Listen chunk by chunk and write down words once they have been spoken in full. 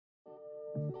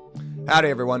Howdy,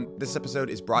 everyone. This episode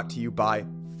is brought to you by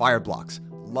Fireblocks.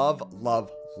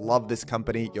 Love this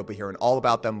company. You'll be hearing all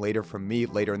about them later from me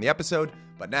later in the episode.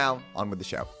 But now, on with the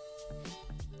show.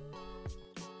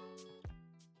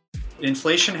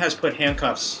 Inflation has put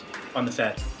handcuffs on the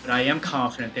Fed, and I am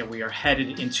confident that we are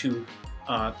headed into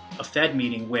a Fed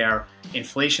meeting where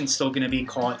inflation's still going to be,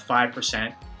 call it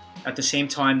 5%. At the same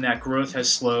time that growth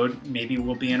has slowed, maybe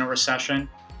we'll be in a recession,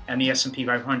 and the S&P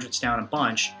 500's down a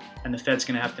bunch, and the Fed's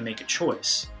going to have to make a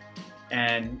choice.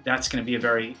 And that's going to be a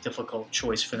very difficult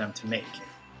choice for them to make.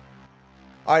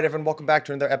 All right, everyone, welcome back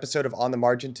to another episode of On the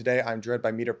Margin. Today, I'm joined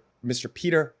by Mr.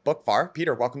 Peter Boockvar.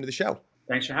 Peter, welcome to the show.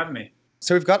 Thanks for having me.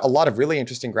 So we've got a lot of really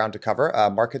interesting ground to cover.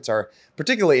 Markets are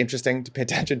particularly interesting to pay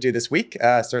attention to this week,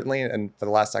 certainly, and for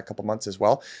the last couple months as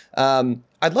well.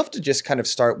 I'd love to just kind of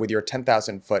start with your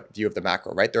 10,000-foot view of the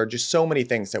macro, right? There are just so many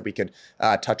things that we could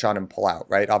touch on and pull out,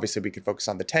 right? Obviously, we could focus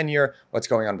on the 10-year, what's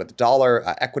going on with the dollar,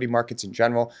 equity markets in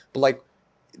general. But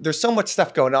there's so much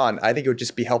stuff going on. I think it would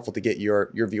just be helpful to get your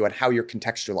view on how you're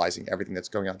contextualizing everything that's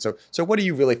going on. So what are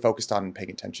you really focused on and paying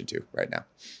attention to right now?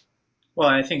 Well,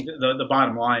 I think the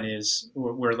bottom line is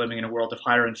we're living in a world of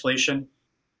higher inflation,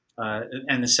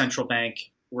 and the central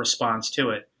bank responds to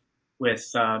it with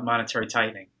monetary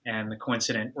tightening and the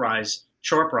coincident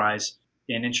sharp rise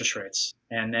in interest rates,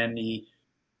 and then the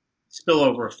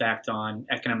spillover effect on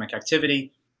economic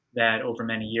activity that over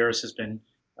many years has been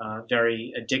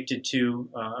very addicted to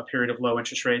a period of low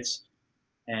interest rates,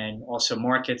 and also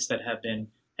markets that have been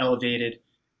elevated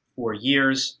for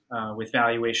years with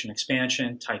valuation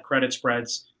expansion, tight credit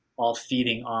spreads, all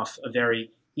feeding off a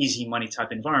very easy money type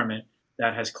environment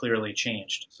that has clearly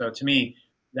changed. So to me,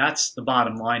 that's the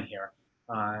bottom line here.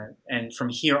 And from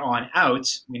here on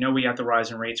out, we know we have the rise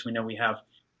in rates. We know we have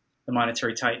the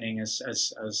monetary tightening as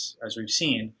we've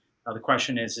seen. The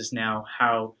question is now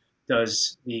how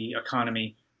does the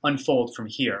economy unfold from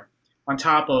here? On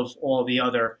top of all the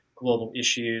other global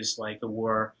issues like the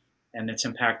war and its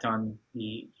impact on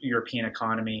the European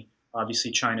economy, obviously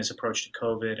China's approach to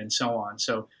COVID and so on.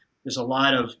 So there's a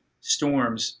lot of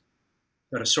storms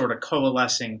that are sort of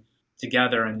coalescing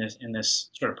together in this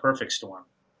sort of perfect storm.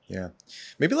 Yeah,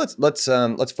 maybe let's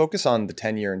focus on the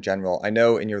 10-year in general. I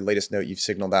know in your latest note you've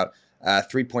signaled out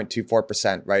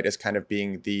 3.24%, right, as kind of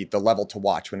being the level to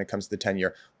watch when it comes to the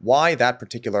 10-year. Why that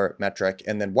particular metric,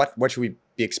 and then what should we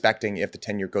be expecting if the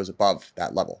 10-year goes above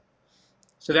that level?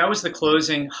 So that was the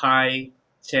closing high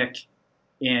tick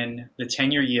in the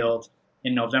 10-year yield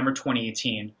in November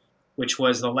 2018, which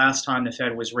was the last time the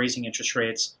Fed was raising interest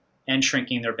rates and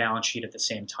shrinking their balance sheet at the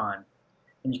same time.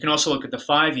 And you can also look at the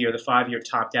 5-year. The 5-year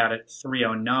topped out at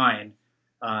 309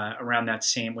 around that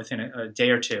same within a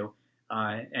day or two,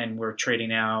 and we're trading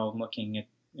now looking at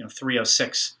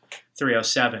 306,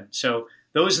 307. So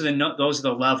those are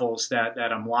the levels that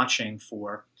I'm watching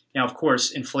for. Now, of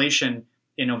course, inflation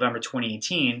in November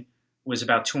 2018 was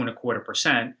about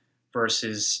 2.25%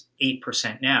 versus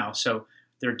 8% now. So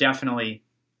there are definitely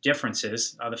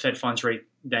differences. The Fed funds rate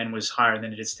then was higher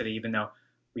than it is today, even though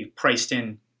we've priced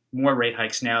in more rate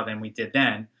hikes now than we did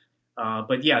then.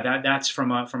 But yeah, that's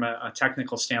from a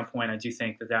technical standpoint. I do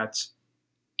think that's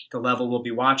the level we'll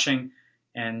be watching,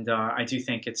 and I do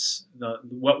think it's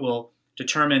what will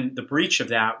determine the breach of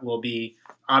that will be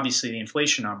obviously the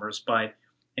inflation numbers, but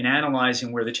in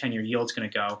analyzing where the 10-year yield's going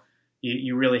to go,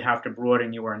 you really have to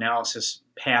broaden your analysis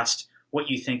past what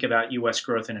you think about U.S.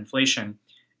 growth and inflation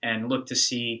and look to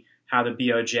see how the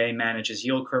BOJ manages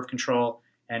yield curve control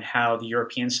and how the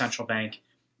European Central Bank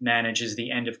manages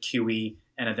the end of QE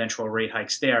and eventual rate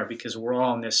hikes there, because we're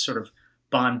all in this sort of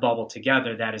bond bubble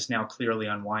together that is now clearly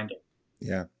unwinding.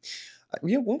 Yeah.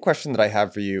 One question that I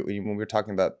have for you when we were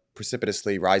talking about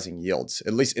precipitously rising yields,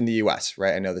 at least in the U.S.,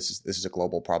 right? I know this is a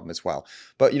global problem as well.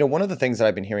 But, one of the things that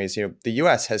I've been hearing is, the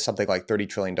U.S. has something like $30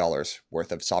 trillion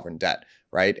worth of sovereign debt,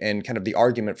 right? And kind of the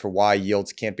argument for why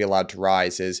yields can't be allowed to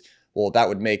rise is, well, that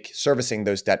would make servicing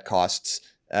those debt costs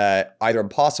either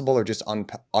impossible or just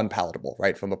unpalatable,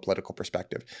 right? From a political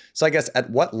perspective. So I guess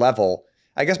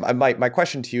my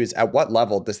question to you is, at what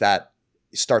level does that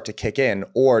start to kick in,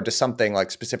 or does something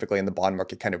like specifically in the bond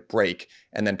market kind of break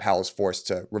and then Powell's forced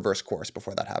to reverse course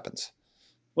before that happens?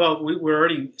 Well, we're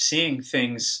already seeing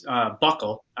things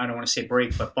buckle. I don't want to say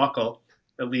break, but buckle,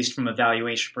 at least from a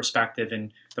valuation perspective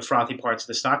in the frothy parts of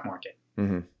the stock market.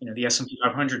 Mm-hmm. The S&P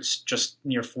 500's just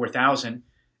near 4,000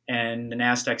 and the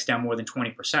NASDAQ's down more than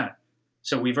 20%.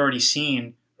 So we've already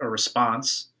seen a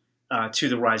response to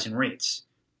the rise in rates.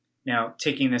 Now,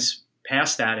 taking this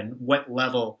past that and what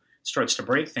level starts to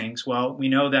break things, well, we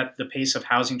know that the pace of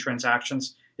housing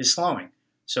transactions is slowing.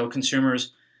 So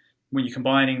consumers when you're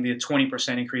combining the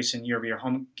 20% increase in year-over-year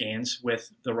home gains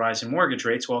with the rise in mortgage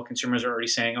rates, well, consumers are already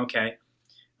saying, okay,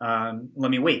 let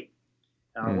me wait.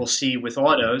 We'll see with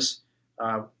autos.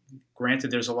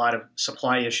 Granted, there's a lot of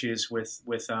supply issues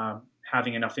with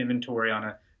having enough inventory on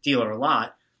a dealer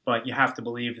lot, but you have to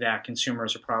believe that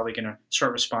consumers are probably going to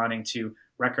start responding to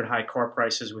record high car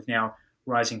prices with now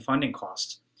rising funding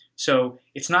costs. So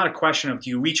it's not a question of, do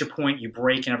you reach a point, you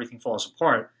break, and everything falls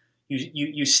apart.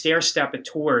 You stair step it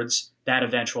towards that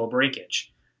eventual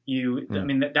breakage. I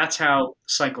mean, that's how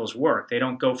cycles work. They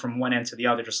don't go from one end to the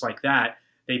other just like that.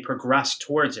 They progress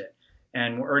towards it.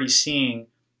 And we're already seeing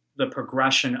the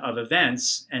progression of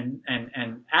events and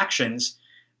actions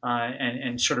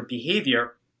and sort of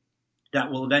behavior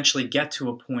that will eventually get to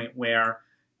a point where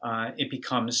it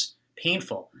becomes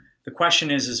painful. The question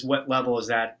is what level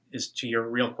is to your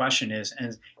real question is,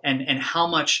 and how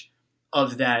much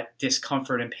of that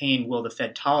discomfort and pain will the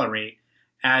Fed tolerate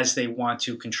as they want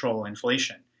to control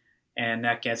inflation? And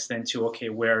that gets then to, okay,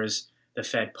 where is the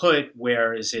Fed put?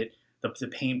 Where is it the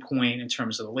pain point in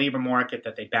terms of the labor market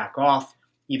that they back off,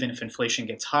 even if inflation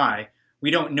gets high?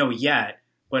 We don't know yet,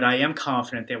 but I am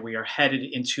confident that we are headed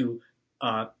into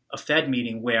a Fed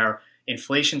meeting where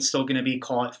inflation's still going to be,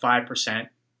 call it 5%,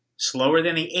 slower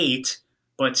than the 8,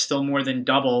 but still more than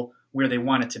double where they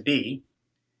want it to be.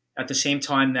 At the same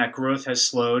time, that growth has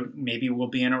slowed. Maybe we'll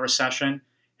be in a recession,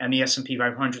 and the S&P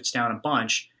 500's down a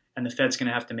bunch, and the Fed's going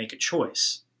to have to make a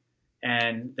choice.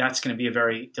 And that's going to be a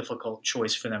very difficult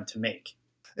choice for them to make.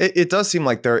 It does seem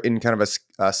like they're in kind of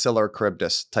a Scylla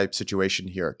Charybdis type situation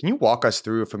here. Can you walk us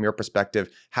through, from your perspective,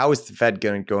 how is the Fed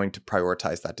going to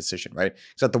prioritize that decision, right?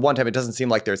 So at the one time, it doesn't seem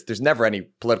like there's never any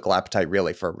political appetite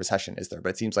really for a recession, is there? But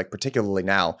it seems like particularly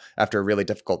now, after a really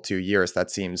difficult 2 years, that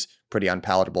seems pretty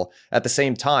unpalatable. At the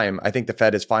same time, I think the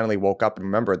Fed has finally woke up and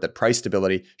remembered that price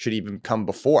stability should even come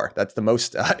before. That's the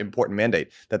most important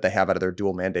mandate that they have out of their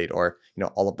dual mandate, or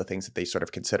all of the things that they sort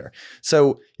of consider.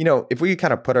 So if we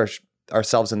kind of put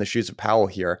ourselves in the shoes of Powell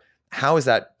here, how is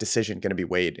that decision going to be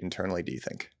weighed internally, do you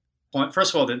think? Well,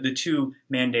 first of all, the two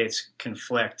mandates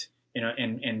conflict,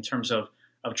 in terms of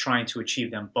trying to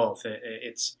achieve them both.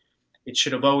 It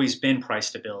should have always been price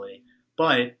stability.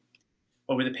 But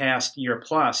over the past year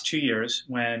plus, 2 years,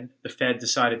 when the Fed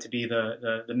decided to be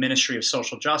the Ministry of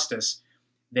Social Justice,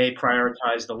 they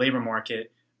prioritized the labor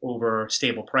market over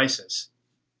stable prices.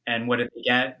 And what did they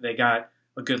get? They got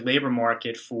a good labor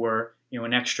market for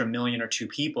an extra million or two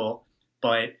people,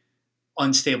 but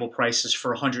unstable prices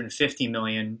for 150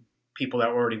 million people that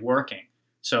were already working.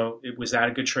 So was that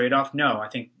a good trade-off? No. I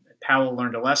think Powell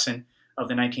learned a lesson of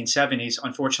the 1970s,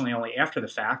 unfortunately only after the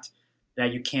fact,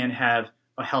 that you can't have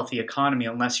a healthy economy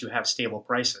unless you have stable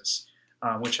prices,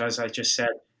 which, as I just said,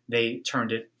 they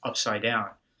turned it upside down.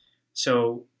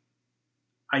 So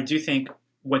I do think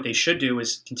what they should do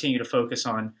is continue to focus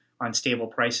on stable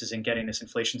prices and getting this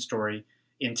inflation story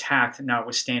intact,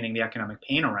 notwithstanding the economic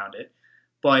pain around it.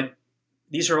 But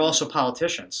these are also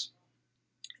politicians.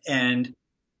 And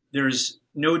there's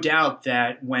no doubt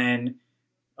that when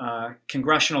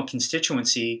congressional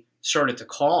constituency started to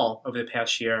call over the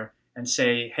past year and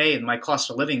say, hey, my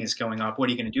cost of living is going up, what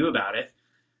are you going to do about it?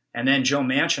 And then Joe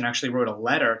Manchin actually wrote a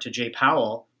letter to Jay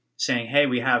Powell saying, hey,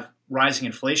 we have rising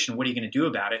inflation, what are you going to do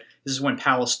about it? This is when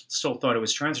Powell still thought it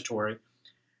was transitory.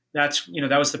 That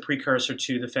was the precursor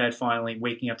to the Fed finally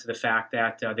waking up to the fact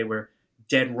that they were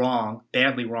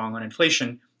badly wrong on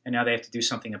inflation, and now they have to do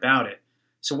something about it.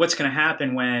 So what's going to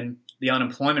happen when the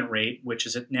unemployment rate, which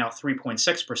is at now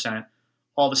 3.6%,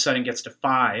 all of a sudden gets to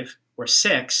 5 or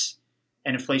 6,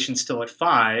 and inflation's still at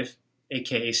 5,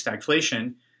 aka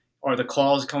stagflation? Are the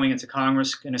calls going into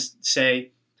Congress going to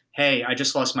say, hey, I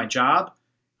just lost my job,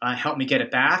 help me get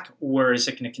it back? Or is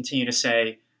it going to continue to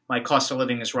say, my cost of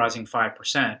living is rising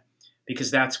 5%,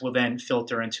 because that will then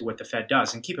filter into what the Fed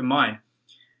does. And keep in mind,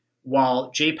 while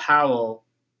Jay Powell,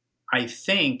 I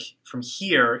think from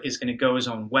here is going to go his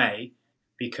own way,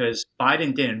 because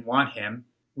Biden didn't want him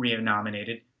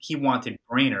re-nominated. He wanted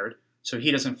Brainerd, so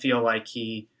he doesn't feel like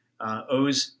he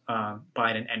owes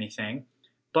Biden anything.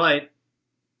 But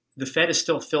the Fed is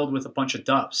still filled with a bunch of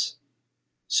dubs.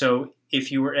 So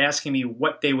if you were asking me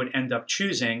what they would end up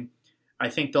choosing, I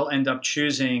think they'll end up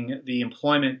choosing the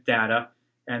employment data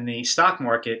and the stock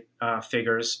market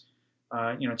figures,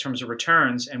 in terms of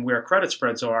returns and where credit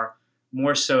spreads are,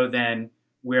 more so than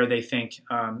where they think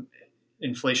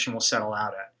inflation will settle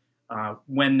out at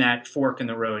when that fork in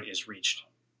the road is reached.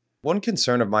 One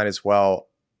concern of mine as well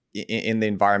in the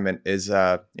environment is,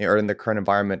 or in the current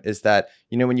environment, is that,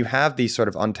 when you have these sort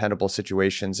of untenable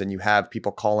situations and you have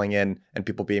people calling in and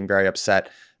people being very upset,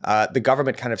 the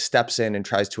government kind of steps in and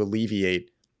tries to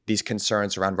alleviate these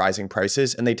concerns around rising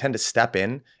prices, and they tend to step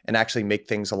in and actually make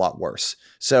things a lot worse.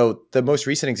 So the most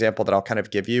recent example that I'll kind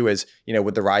of give you is,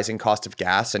 with the rising cost of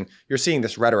gas, and you're seeing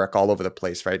this rhetoric all over the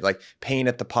place, right? Like pain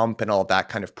at the pump and all of that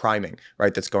kind of priming,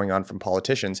 right? That's going on from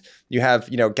politicians. You have,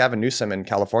 Gavin Newsom in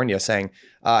California saying,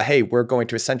 hey, we're going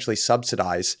to essentially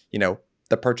subsidize,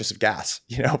 the purchase of gas,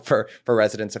 for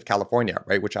residents of California,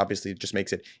 right? Which obviously just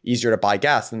makes it easier to buy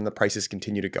gas, and the prices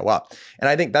continue to go up. And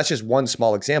I think that's just one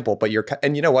small example, but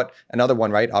and you know what? Another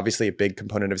one, right? Obviously a big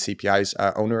component of CPI is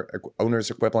owner's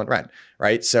equivalent rent,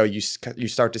 right? So you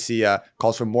start to see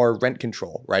calls for more rent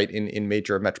control, right? In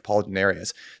major metropolitan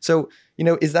areas. So,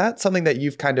 is that something that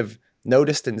you've kind of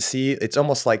noticed and see? It's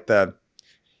almost like the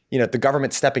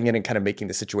government stepping in and kind of making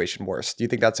the situation worse. Do you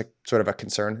think that's a sort of a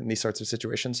concern in these sorts of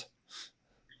situations?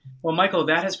 Well, Michael,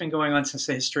 that has been going on since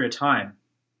the history of time.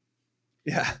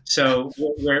 Yeah. So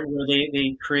where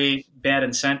they create bad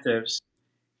incentives,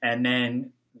 and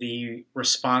then the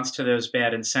response to those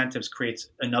bad incentives creates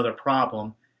another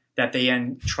problem that they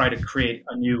then try to create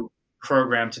a new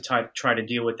program to try to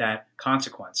deal with that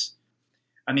consequence.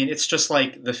 I mean, it's just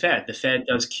like the Fed. The Fed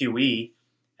does QE,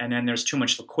 and then there's too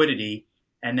much liquidity,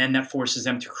 and then that forces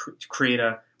them to create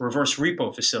a reverse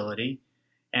repo facility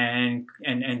and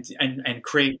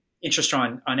create interest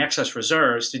on excess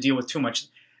reserves to deal with too much.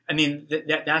 I mean,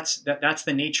 that's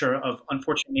the nature of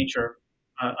unfortunate nature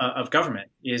of government,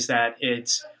 is that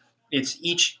it's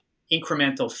each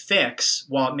incremental fix,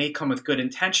 while it may come with good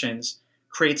intentions,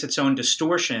 creates its own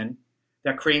distortion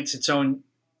that creates its own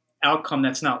outcome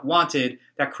that's not wanted,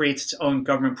 that creates its own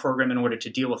government program in order to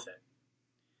deal with it.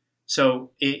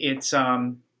 So it's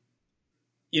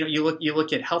you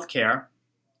look at healthcare.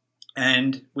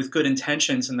 And with good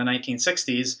intentions in the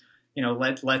 1960s,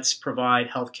 let's provide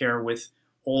healthcare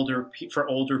for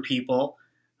older people,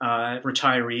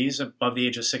 retirees above the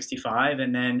age of 65,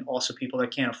 and then also people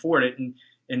that can't afford it, and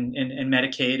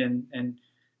Medicaid and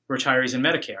retirees in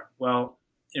Medicare. Well,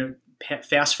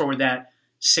 fast forward that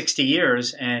 60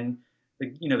 years, and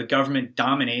the government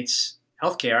dominates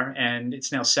healthcare, and it's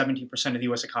now 70% of the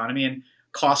U.S. economy, and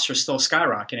costs are still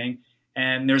skyrocketing.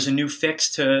 And there's a new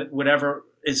fix to whatever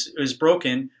is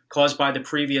broken, caused by the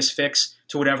previous fix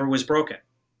to whatever was broken.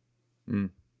 Mm.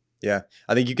 Yeah,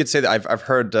 I think you could say that I've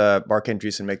heard Mark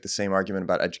Andreessen make the same argument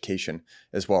about education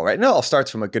as well, right? And it all starts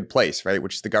from a good place, right?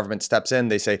 Which is the government steps in,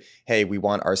 they say, hey, we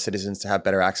want our citizens to have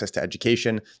better access to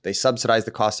education. They subsidize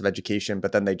the cost of education,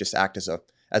 but then they just act as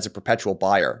a perpetual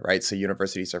buyer, right? So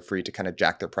universities are free to kind of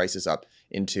jack their prices up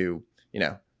into,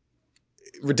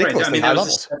 ridiculously high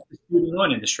levels. The student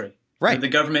loan industry. Right. The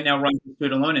government now runs the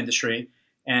student loan industry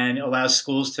and allows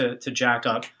schools to jack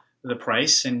up the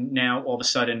price. And now all of a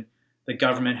sudden the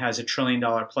government has $1 trillion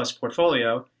plus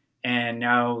portfolio, and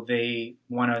now they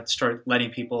want to start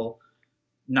letting people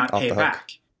not pay it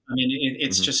back. I mean,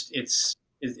 it's just, it's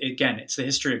the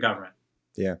history of government.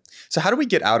 Yeah. So how do we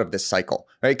get out of this cycle,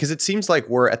 right? Because it seems like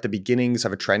we're at the beginnings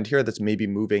of a trend here that's maybe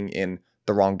moving in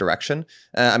the wrong direction.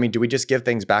 I mean, do we just give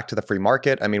things back to the free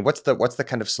market? I mean, what's the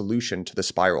kind of solution to the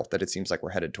spiral that it seems like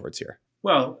we're headed towards here?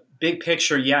 Well, big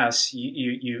picture, yes,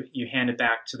 you hand it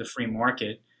back to the free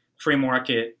market. Free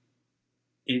market,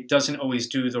 it doesn't always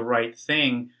do the right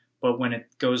thing, but when it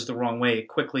goes the wrong way, it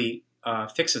quickly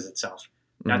fixes itself.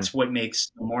 That's what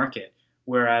makes the market.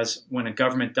 Whereas when a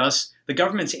government does, the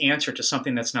government's answer to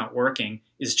something that's not working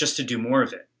is just to do more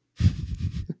of it.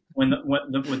 When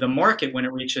the market, when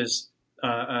it reaches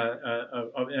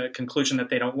a conclusion that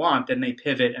they don't want, then they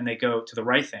pivot and they go to the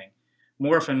right thing.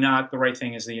 More often than not, the right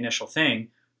thing is the initial thing,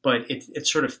 but it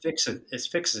sort of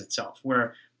fixes itself,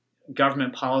 where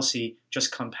government policy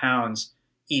just compounds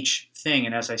each thing.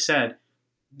 And as I said,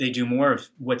 they do more of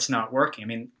what's not working. I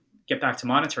mean, get back to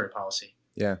monetary policy.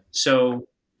 Yeah. So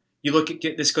you look at,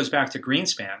 this goes back to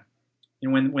Greenspan.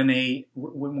 And when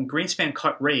Greenspan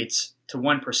cut rates to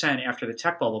 1% after the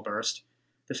tech bubble burst,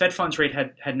 the Fed funds rate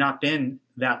had not been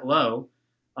that low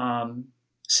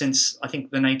since, I think,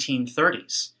 the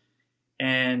 1930s.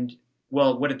 And,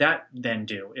 well, what did that then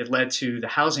do? It led to the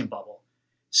housing bubble.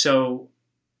 So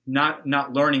not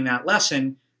learning that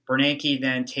lesson, Bernanke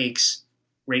then takes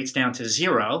rates down to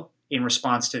zero in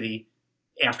response to the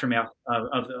aftermath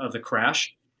of the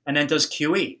crash, and then does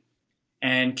QE.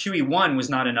 And QE1 was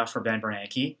not enough for Ben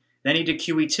Bernanke. Then he did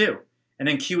QE2. And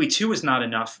then QE2 was not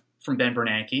enough from Ben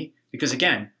Bernanke, because,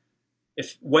 again,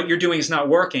 if what you're doing is not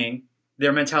working,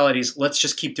 their mentality is, let's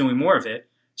just keep doing more of it.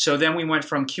 So then we went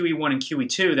from QE1 and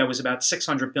QE2, that was about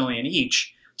 $600 billion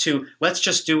each, to let's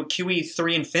just do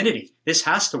QE3 infinity. This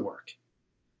has to work.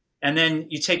 And then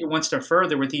you take it 1 step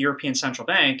further with the European Central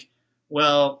Bank.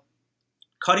 Well,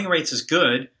 cutting rates is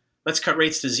good, let's cut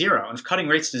rates to zero. And if cutting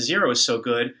rates to zero is so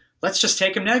good, let's just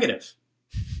take them negative.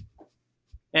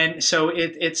 And so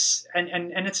it's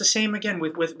the same again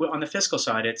with on the fiscal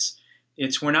side.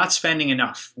 It's we're not spending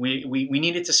enough. We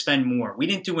needed to spend more. We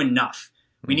didn't do enough.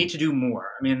 We need to do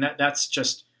more. I mean, that's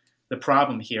just the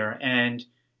problem here. And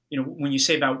when you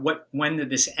say about when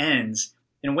this ends,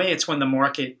 in a way, it's when the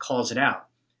market calls it out.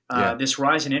 This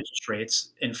rise in interest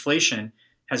rates, inflation,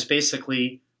 has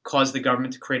basically caused the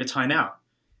government to create a timeout.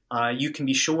 You can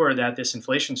be sure that this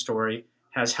inflation story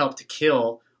has helped to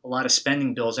kill a lot of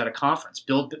spending bills at a conference.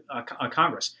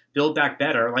 Congress. Build Back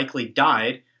Better likely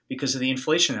died because of the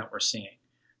inflation that we're seeing.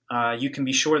 You can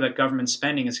be sure that government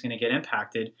spending is going to get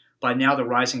impacted by now the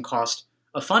rising cost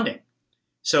of funding.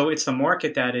 So it's the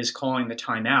market that is calling the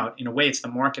timeout. In a way, it's the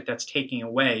market that's taking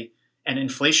away an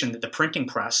inflation, the printing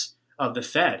press of the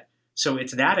Fed. So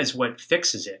that is what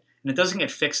fixes it. And it doesn't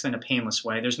get fixed in a painless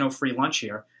way. There's no free lunch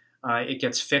here. It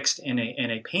gets fixed in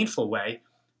a painful way,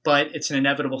 but it's an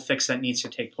inevitable fix that needs to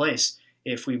take place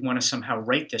if we want to somehow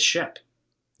right this ship.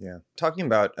 Yeah. Talking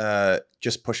about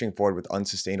just pushing forward with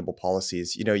unsustainable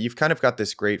policies, you've kind of got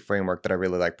this great framework that I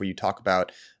really like where you talk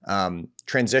about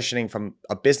transitioning from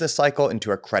a business cycle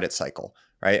into a credit cycle,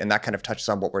 right? And that kind of touches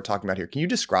on what we're talking about here. Can you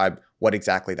describe what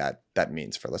exactly that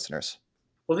means for listeners?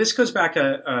 Well, this goes back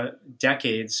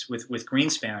decades with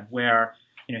Greenspan, where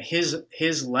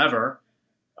his lever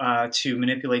to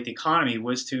manipulate the economy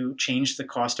was to change the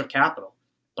cost of capital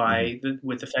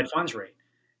with the Fed funds rate,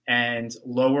 and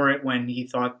lower it when he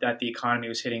thought that the economy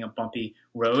was hitting a bumpy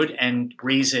road, and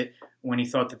raise it when he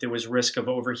thought that there was risk of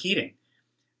overheating,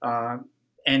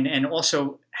 and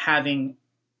also having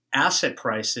asset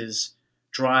prices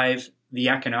drive the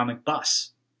economic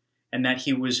bus, and that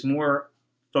he was more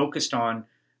focused on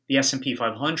the S&P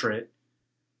 500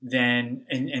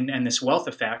 and this wealth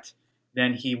effect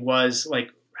than he was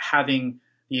like having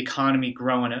the economy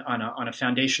grow on a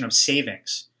foundation of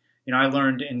savings. I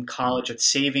learned in college that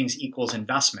savings equals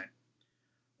investment.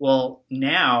 Well,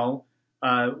 now,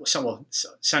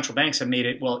 central banks have made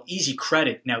it, easy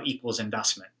credit now equals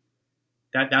investment.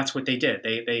 That's what they did.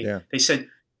 They said,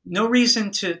 no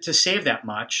reason to save that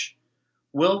much.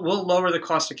 We'll lower the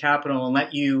cost of capital and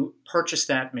let you purchase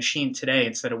that machine today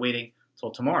instead of waiting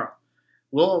till tomorrow.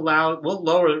 We'll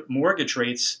lower mortgage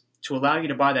rates to allow you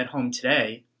to buy that home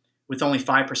today with only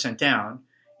 5% down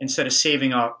instead of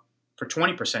saving up for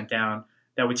 20% down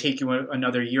that would take you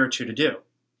another year or two to do.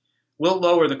 We'll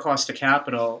lower the cost of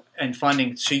capital and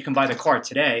funding so you can buy the car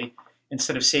today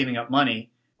instead of saving up money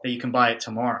that you can buy it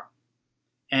tomorrow.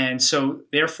 And so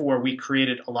therefore we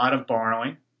created a lot of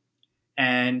borrowing,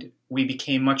 and we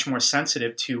became much more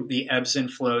sensitive to the ebbs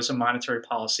and flows of monetary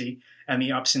policy and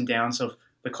the ups and downs of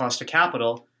the cost of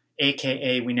capital,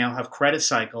 aka we now have credit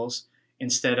cycles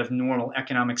instead of normal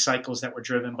economic cycles that were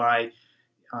driven by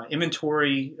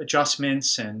inventory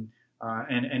adjustments and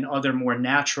other more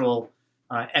natural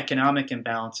economic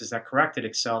imbalances that corrected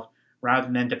itself,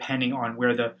 rather than depending on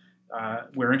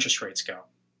where interest rates go.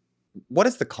 What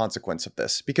is the consequence of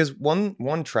this? Because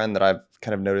one trend that I've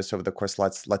kind of noticed over the course,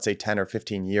 let's say 10 or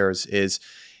 15 years, is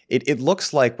it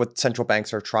looks like what central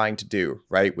banks are trying to do,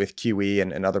 right, with QE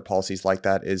and other policies like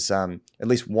that, is at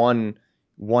least one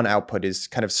output is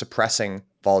kind of suppressing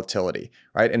volatility,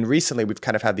 right? And recently we've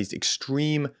kind of had these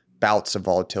extreme bouts of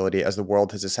volatility as the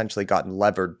world has essentially gotten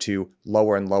levered to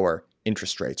lower and lower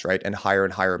interest rates, right? And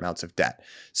higher amounts of debt.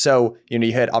 So,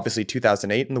 you had obviously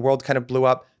 2008 and the world kind of blew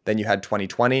up. Then you had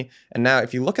 2020. And now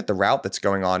if you look at the route that's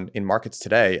going on in markets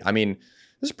today, I mean,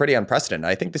 this is pretty unprecedented.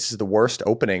 I think this is the worst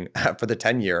opening for the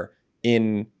 10-year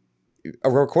in a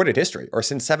recorded history, or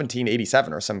since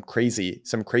 1787 or some crazy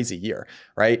year,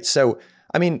 right? So,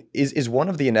 I mean, is one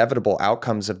of the inevitable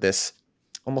outcomes of this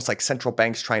almost like central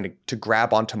banks trying to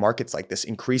grab onto markets like this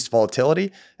increased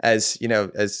volatility as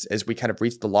we kind of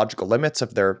reach the logical limits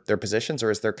of their positions, or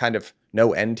is there kind of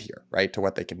no end here, right, to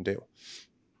what they can do?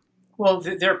 Well,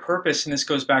 their purpose, and this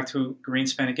goes back to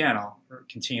Greenspan again, I'll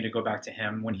continue to go back to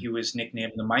him when he was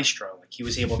nicknamed the maestro. Like, he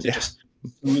was able to just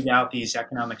smooth out these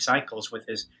economic cycles with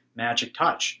his magic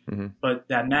touch. Mm-hmm. But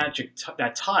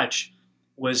that touch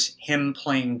was him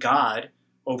playing God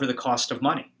over the cost of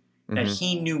money, that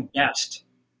he knew best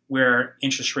where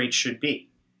interest rates should be.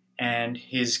 And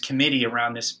his committee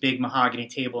around this big mahogany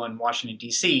table in Washington,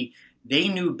 D.C., they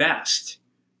knew best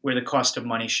where the cost of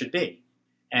money should be.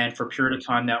 And for a period of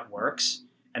time that works,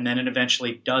 and then it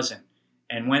eventually doesn't.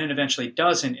 And when it eventually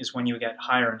doesn't is when you get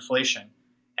higher inflation.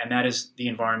 And that is the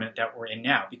environment that we're in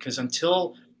now. Because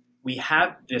until we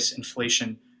have this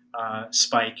inflation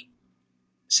spike,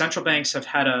 central banks have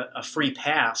had a free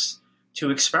pass to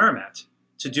experiment,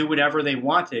 to do whatever they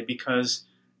wanted, because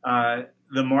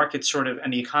the market sort of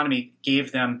and the economy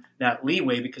gave them that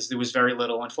leeway because there was very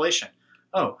little inflation.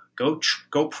 Oh, go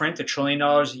print $1 trillion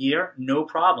a year, no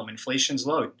problem. Inflation's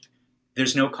low.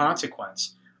 There's no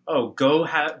consequence. Oh, go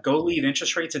leave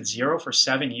interest rates at zero for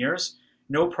 7 years,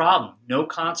 no problem, no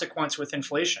consequence with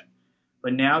inflation.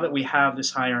 But now that we have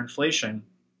this higher inflation,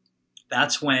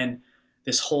 that's when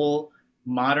this whole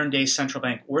modern day central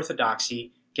bank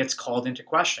orthodoxy gets called into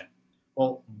question.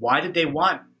 Well, why did they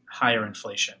want higher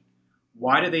inflation?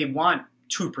 Why do they want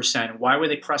 2%? Why were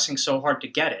they pressing so hard to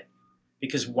get it?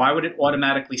 Because why would it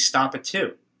automatically stop at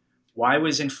 2? Why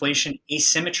was inflation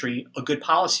asymmetry a good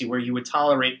policy where you would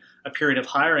tolerate a period of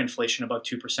higher inflation above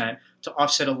 2% to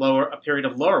offset a period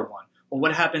of lower one? Well,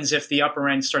 what happens if the upper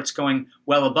end starts going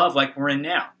well above like we're in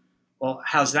now? Well,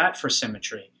 how's that for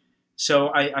symmetry?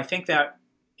 So I think that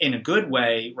in a good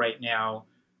way right now,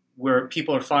 where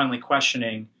people are finally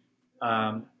questioning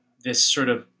this sort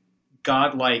of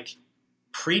godlike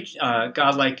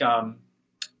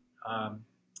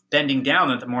bending down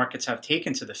that the markets have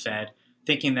taken to the Fed,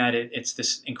 thinking that it's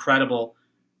this incredible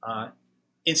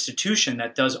institution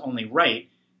that does only right.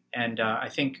 And I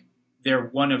think they're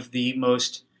one of the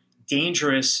most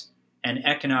dangerous and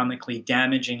economically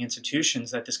damaging institutions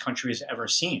that this country has ever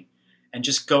seen. And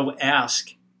just go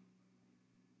ask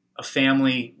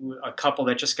a couple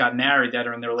that just got married that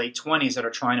are in their late 20s that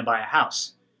are trying to buy a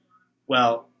house.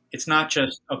 Well, it's not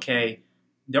just, okay,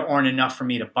 there aren't enough for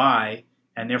me to buy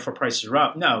and therefore prices are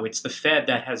up. No, it's the Fed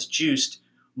that has juiced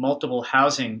multiple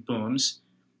housing booms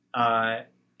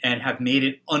and have made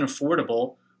it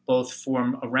unaffordable, both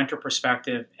from a renter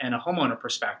perspective and a homeowner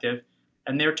perspective,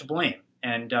 and they're to blame.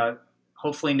 And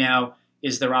hopefully now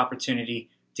is their opportunity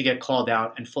to get called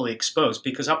out and fully exposed,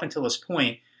 because up until this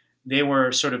point, they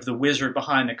were sort of the wizard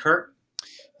behind the curtain.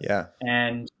 Yeah.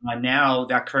 And now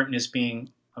that curtain is being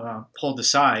pulled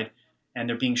aside and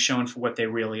they're being shown for what they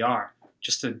really are.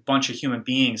 Just a bunch of human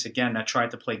beings, again, that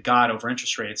tried to play God over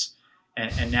interest rates.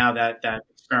 And now that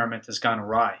experiment has gone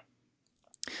awry.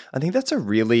 I think that's a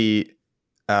really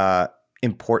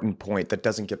important point that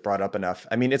doesn't get brought up enough.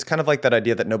 I mean, it's kind of like that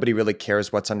idea that nobody really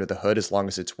cares what's under the hood as long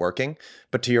as it's working.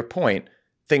 But to your point,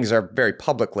 things are very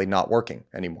publicly not working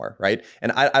anymore, right?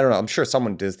 And I don't know, I'm sure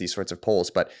someone does these sorts of polls,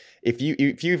 but if you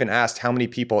even asked how many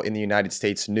people in the United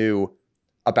States knew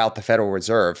about the Federal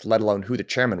Reserve, let alone who the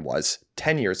chairman was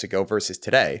 10 years ago versus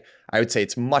today, I would say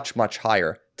it's much, much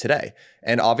higher today.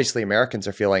 And obviously Americans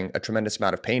are feeling a tremendous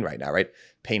amount of pain right now, right?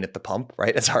 Pain at the pump,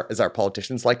 right? As our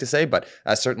politicians like to say, but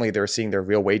certainly they're seeing their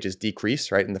real wages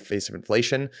decrease, right? In the face of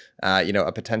inflation,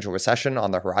 a potential recession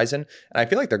on the horizon. And I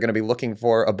feel like they're going to be looking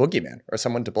for a boogeyman or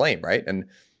someone to blame, right? And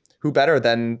who better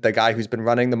than the guy who's been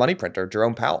running the money printer,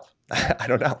 Jerome Powell? I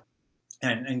don't know.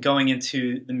 And going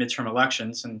into the midterm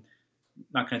elections, and I'm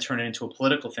not going to turn it into a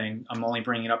political thing. I'm only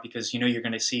bringing it up because you're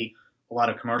going to see a lot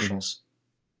of commercials. Mm-hmm.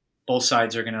 Both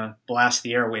sides are going to blast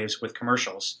the airwaves with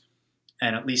commercials.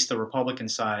 And at least the Republican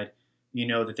side,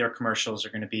 that their commercials are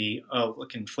going to be, oh,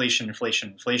 look, inflation,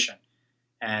 inflation, inflation.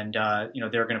 And,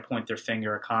 they're going to point their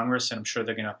finger at Congress, and I'm sure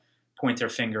they're going to point their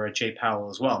finger at Jay Powell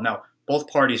as well. Now, both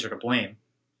parties are to blame.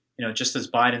 Just as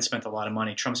Biden spent a lot of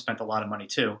money, Trump spent a lot of money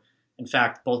too. In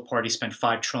fact, both parties spent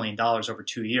 $5 trillion over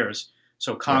 2 years.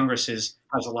 So Congress has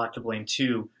a lot to blame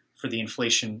too for the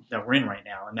inflation that we're in right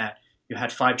now, and that you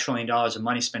had $5 trillion of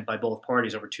money spent by both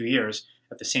parties over 2 years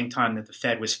at the same time that the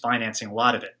Fed was financing a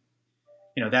lot of it.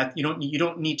 That you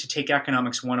don't need to take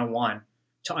economics 101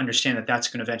 to understand that that's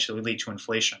going to eventually lead to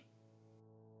inflation.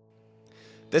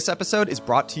 This episode is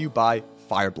brought to you by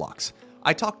Fireblocks.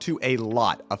 I talked to a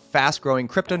lot of fast-growing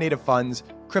crypto-native funds,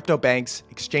 crypto banks,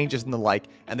 exchanges, and the like,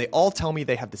 and they all tell me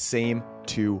they have the same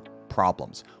two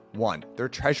problems. One, their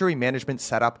treasury management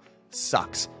setup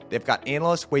sucks. They've got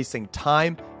analysts wasting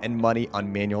time and money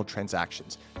on manual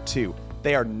transactions. Two,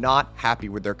 they are not happy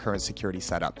with their current security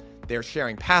setup. They're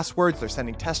sharing passwords, they're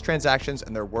sending test transactions,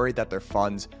 and they're worried that their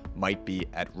funds might be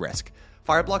at risk.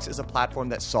 Fireblocks is a platform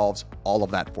that solves all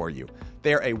of that for you.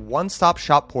 They are a one-stop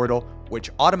shop portal which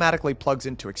automatically plugs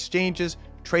into exchanges,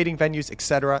 trading venues,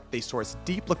 etc. They source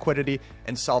deep liquidity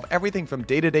and solve everything from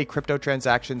day-to-day crypto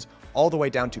transactions all the way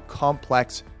down to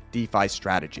complex DeFi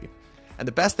strategy. And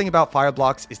the best thing about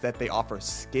Fireblocks is that they offer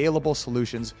scalable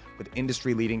solutions with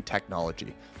industry-leading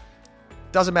technology.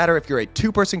 Doesn't matter if you're a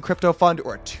 2-person crypto fund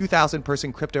or a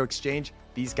 2,000-person crypto exchange,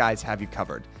 these guys have you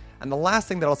covered. And the last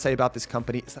thing that I'll say about this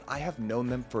company is that I have known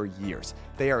them for years.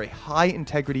 They are a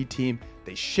high-integrity team.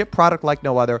 They ship product like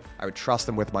no other. I would trust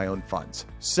them with my own funds.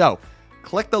 So,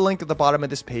 click the link at the bottom of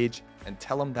this page and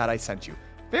tell them that I sent you.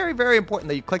 Very, very important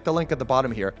that you click the link at the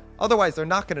bottom here. Otherwise, they're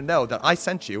not going to know that I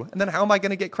sent you, and then how am I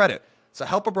going to get credit? So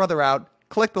help a brother out.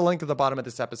 Click the link at the bottom of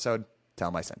this episode Tell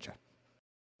him I sent you.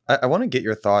 I want to get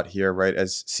your thought here, right?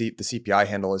 As the CPI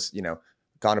handle is,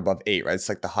 gone above 8, right? It's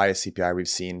like the highest CPI we've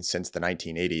seen since the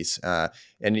 1980s.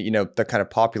 And, the kind of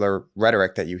popular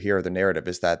rhetoric that you hear, the narrative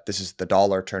is that this is the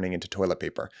dollar turning into toilet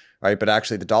paper, right? But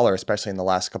actually the dollar, especially in the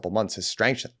last couple of months, has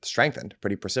strengthened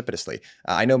pretty precipitously.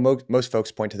 I know most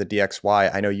folks point to the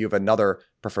DXY. I know you have another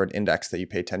preferred index that you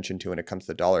pay attention to when it comes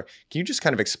to the dollar. Can you just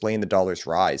kind of explain the dollar's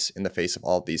rise in the face of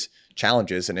all of these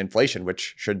challenges and inflation,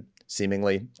 which should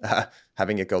seemingly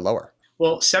having it go lower?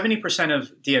 Well, 70%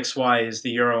 of DXY is the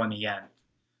euro and the yen.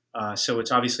 So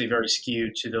it's obviously very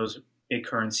skewed to those big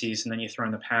currencies. And then you throw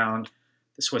in the pound,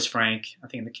 the Swiss franc, I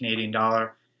think the Canadian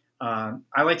dollar.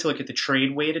 I like to look at the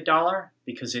trade weighted dollar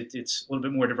because it's a little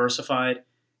bit more diversified.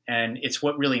 And it's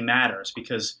what really matters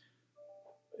because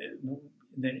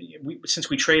since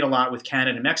we trade a lot with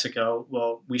Canada and Mexico,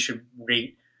 well, we should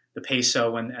rate the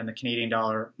peso and the Canadian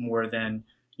dollar more than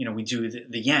we do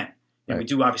the yen. And we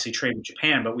do obviously trade with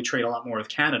Japan, but we trade a lot more with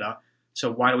Canada.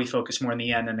 So why do we focus more on the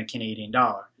yen than the Canadian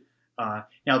dollar?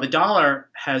 Now, the dollar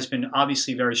has been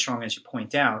obviously very strong, as you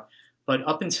point out, but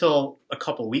up until a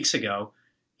couple of weeks ago,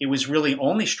 it was really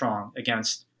only strong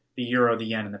against the euro, the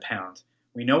yen, and the pound.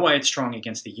 We know why it's strong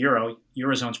against the euro.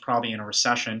 Eurozone's probably in a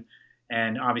recession,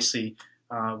 and obviously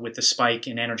with the spike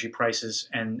in energy prices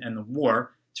and the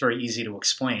war, it's very easy to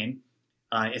explain.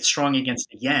 It's strong against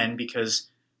the yen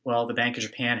because, well, the Bank of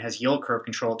Japan has yield curve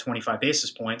control at 25 basis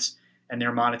points, and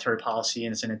their monetary policy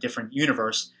is in a different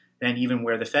universe than even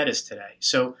where the Fed is today.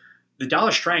 So the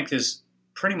dollar strength is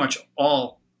pretty much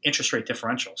all interest rate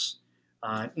differentials.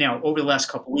 Now, over the last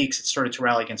couple of weeks, it started to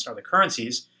rally against other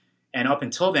currencies. And up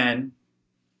until then,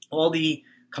 all the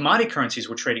commodity currencies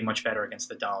were trading much better against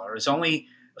the dollar. It was only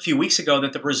a few weeks ago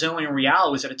that the Brazilian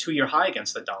real was at a 2-year high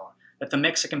against the dollar, that the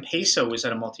Mexican peso was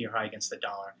at a multi-year high against the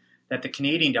dollar, that the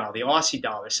Canadian dollar, the Aussie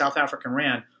dollar, South African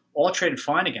rand, all traded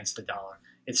fine against the dollar.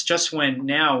 It's just when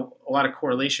now a lot of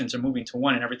correlations are moving to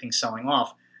one and everything's selling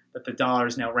off that the dollar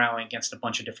is now rallying against a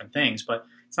bunch of different things. But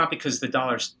it's not because the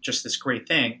dollar is just this great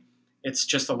thing. It's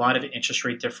just a lot of interest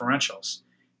rate differentials.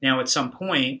 Now, at some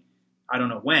point, I don't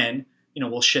know when,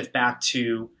 we'll shift back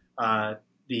to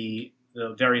the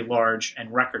very large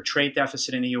and record trade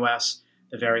deficit in the U.S.,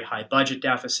 the very high budget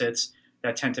deficits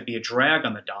that tend to be a drag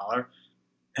on the dollar.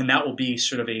 And that will be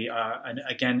sort of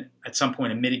again, at some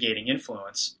point, a mitigating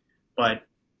influence, but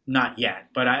not yet.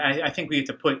 But I think we have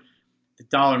to put the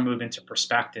dollar move into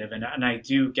perspective. And I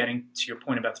do, getting to your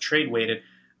point about the trade weighted,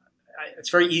 it's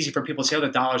very easy for people to say, oh, the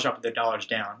dollar's up or the dollar's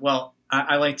down. Well,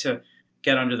 I like to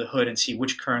get under the hood and see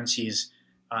which currencies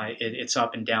it's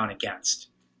up and down against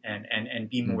and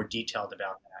be more detailed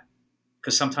about that.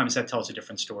 Because sometimes that tells a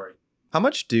different story. How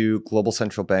much do global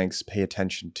central banks pay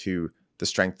attention to the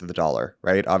strength of the dollar,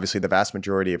 right? Obviously, the vast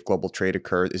majority of global trade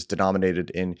is denominated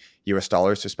in US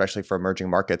dollars, especially for emerging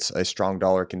markets. A strong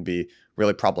dollar can be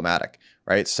really problematic,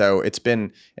 right? So it's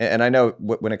been, and I know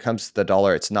when it comes to the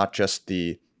dollar, it's not just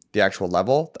the actual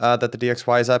level that the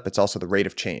DXY is up, it's also the rate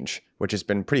of change, which has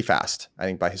been pretty fast, I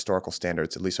think, by historical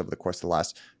standards, at least over the course of the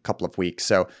last couple of weeks.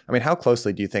 So, I mean, how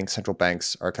closely do you think central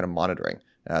banks are kind of monitoring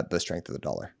the strength of the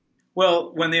dollar?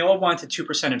 Well, when they all wanted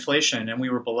 2% inflation and we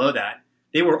were below that,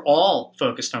 they were all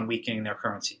focused on weakening their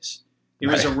currencies. It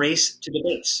was a race to the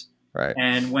base. Right.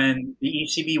 And when the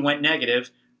ECB went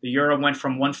negative, the euro went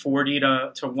from 140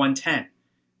 to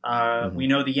 110. We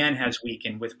know the yen has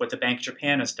weakened with what the Bank of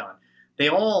Japan has done. They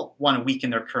all want to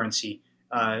weaken their currency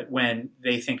when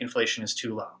they think inflation is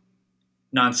too low,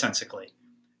 nonsensically.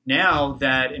 Now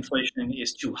that inflation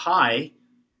is too high,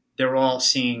 they're all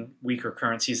seeing weaker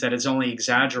currencies. That is only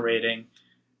exaggerating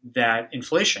that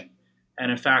inflation. And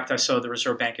in fact, I saw the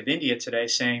Reserve Bank of India today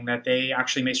saying that they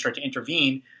actually may start to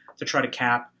intervene to try to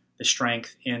cap the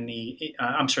strength in the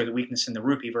weakness in the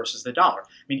rupee versus the dollar.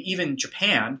 I mean, even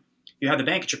Japan, you have the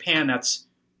Bank of Japan that's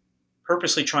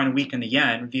purposely trying to weaken the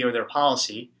yen via their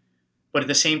policy, but at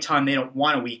the same time, they don't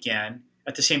want to weaken yen.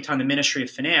 At the same time, the Ministry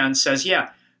of Finance says, yeah,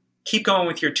 keep going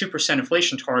with your 2%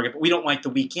 inflation target, but we don't like the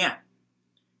weak yen.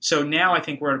 So now I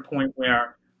think we're at a point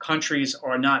where countries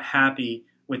are not happy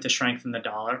with the strength in the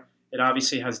dollar. It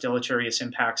obviously has deleterious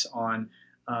impacts on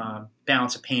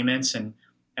balance of payments and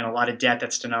a lot of debt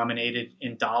that's denominated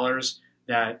in dollars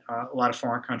that a lot of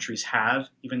foreign countries have,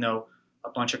 even though a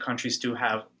bunch of countries do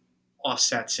have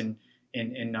offsets in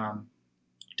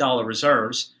dollar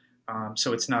reserves.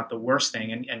 So it's not the worst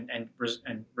thing, and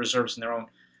reserves in their own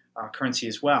currency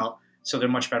as well. So they're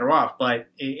much better off. But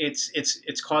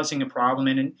it's causing a problem,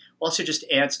 and also just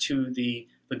adds to the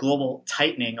global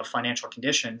tightening of financial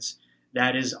conditions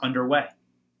that is underway.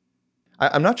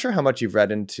 I'm not sure how much you've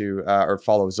read into or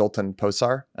follow Zoltan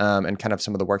Pozsar and kind of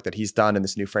some of the work that he's done in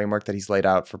this new framework that he's laid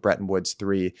out for Bretton Woods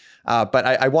 3. But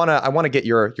I wanna get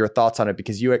your thoughts on it,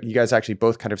 because you guys actually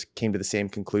both kind of came to the same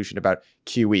conclusion about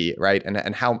QE, right?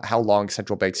 And how long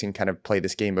central banks can kind of play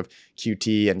this game of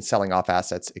QT and selling off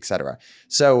assets, et cetera.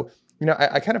 So,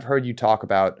 I kind of heard you talk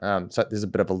about, so this is a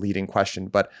bit of a leading question,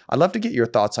 but I'd love to get your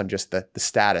thoughts on just the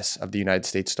status of the United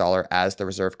States dollar as the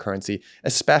reserve currency,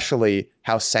 especially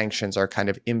how sanctions are kind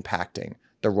of impacting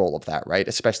the role of that, right?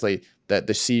 Especially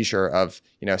the seizure of,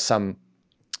 some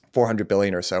 400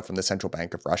 billion or so from the Central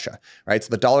Bank of Russia, right?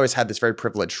 So the dollar has had this very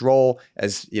privileged role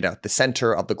as, the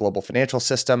center of the global financial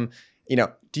system.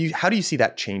 How do you see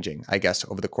that changing, I guess,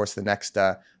 over the course of the next,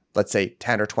 let's say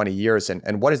 10 or 20 years?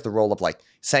 And what is the role of like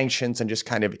sanctions and just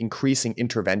kind of increasing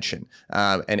intervention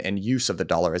and use of the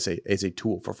dollar as a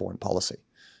tool for foreign policy?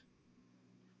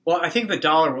 Well, I think the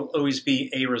dollar will always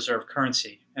be a reserve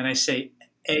currency. And I say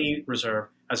a reserve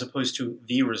as opposed to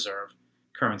the reserve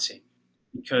currency,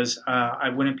 because I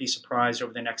wouldn't be surprised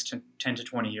over the next 10 to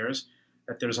 20 years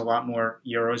that there's a lot more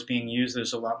euros being used,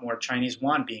 there's a lot more Chinese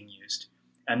yuan being used,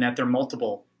 and that there are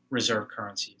multiple reserve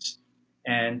currencies.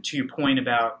 And to your point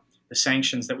about the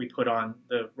sanctions that we put on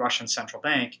the Russian central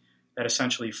bank that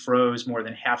essentially froze more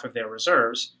than half of their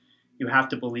reserves, you have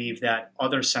to believe that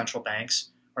other central banks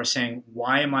are saying,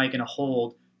 why am I going to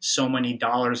hold so many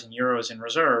dollars and euros in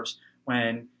reserves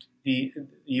when the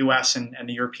US and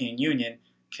the European Union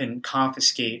can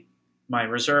confiscate my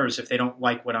reserves if they don't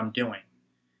like what I'm doing?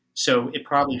 So it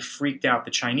probably freaked out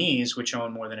the Chinese, which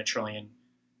own more than $1 trillion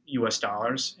US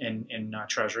dollars in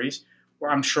treasuries, or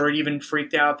I'm sure it even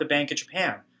freaked out the Bank of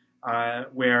Japan,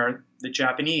 where the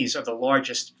Japanese are the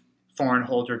largest foreign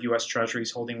holder of US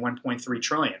treasuries, holding 1.3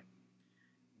 trillion.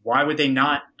 Why would they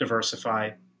not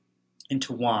diversify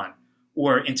into yuan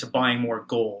or into buying more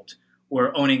gold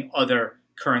or owning other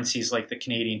currencies like the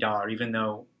Canadian dollar, even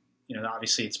though,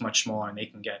 obviously it's much smaller and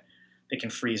they can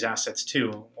freeze assets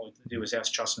too. All you have to do is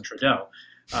ask Justin Trudeau.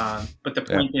 But the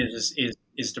point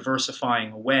is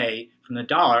diversifying away from the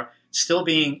dollar, still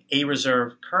being a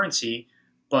reserve currency,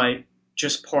 but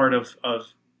just part of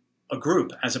a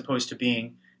group as opposed to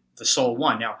being the sole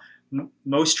one. Now,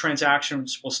 most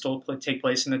transactions will still take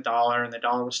place in the dollar, and the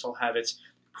dollar will still have its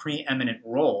preeminent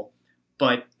role,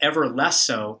 but ever less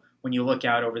so when you look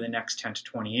out over the next 10 to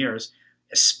 20 years,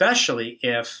 especially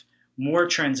if more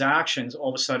transactions all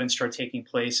of a sudden start taking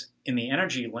place in the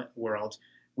energy world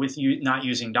with you not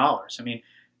using dollars. I mean,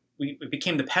 it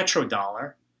became the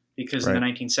petrodollar because in the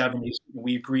 1970s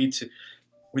we agreed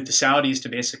with the Saudis to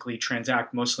basically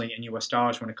transact mostly in US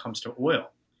dollars when it comes to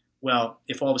oil. Well,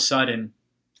 if all of a sudden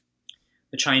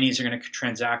the Chinese are going to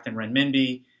transact in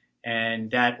renminbi, and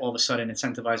that all of a sudden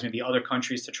incentivizes maybe other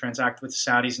countries to transact with the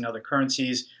Saudis and other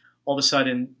currencies, all of a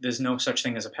sudden there's no such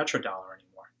thing as a petrodollar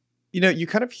anymore. You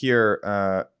kind of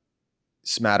hear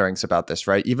smatterings about this,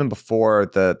 right? Even before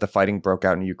the fighting broke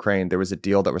out in Ukraine, there was a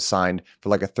deal that was signed for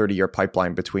like a 30-year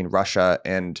pipeline between Russia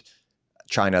and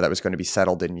China that was going to be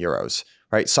settled in euros,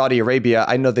 right? Saudi Arabia,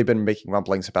 I know they've been making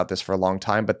rumblings about this for a long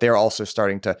time, but they're also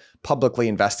starting to publicly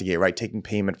investigate, right? Taking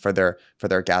payment for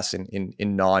their gas in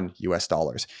non-US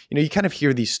dollars. You kind of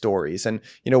hear these stories, and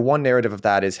one narrative of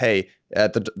that is, hey,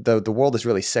 the world is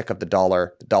really sick of the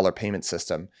dollar payment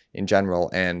system in general,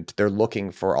 and they're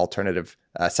looking for alternative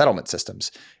settlement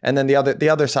systems. And then the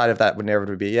other side of that narrative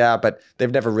would be, yeah, but they've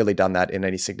never really done that in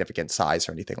any significant size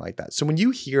or anything like that. So when you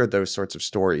hear those sorts of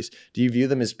stories, do you view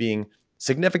them as being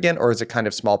significant, or is it kind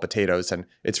of small potatoes and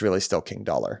it's really still king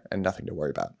dollar and nothing to worry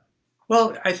about?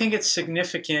 Well, I think it's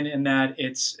significant in that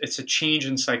it's a change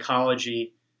in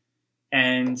psychology,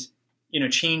 and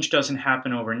change doesn't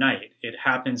happen overnight. It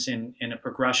happens in a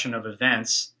progression of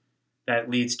events that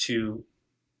leads to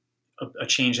a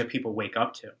change that people wake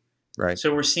up to. Right.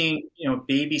 So we're seeing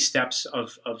baby steps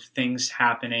of things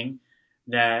happening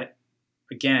that,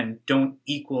 again, don't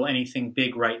equal anything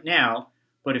big right now.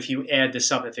 But if you add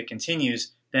this up, if it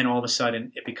continues, then all of a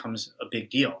sudden it becomes a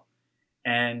big deal.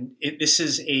 And this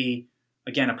is a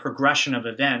progression of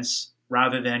events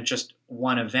rather than just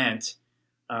one event.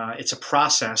 It's a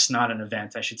process, not an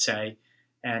event, I should say,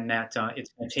 and that it's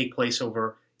going to take place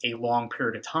over a long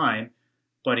period of time.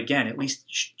 But again, at least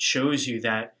shows you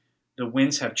that the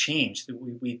winds have changed.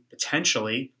 We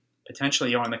potentially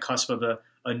are on the cusp of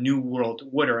a new world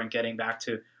order, and getting back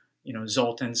to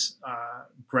Zoltan's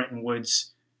Bretton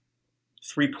Woods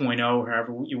 3.0,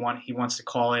 however he wants to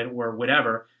call it, or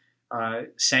whatever.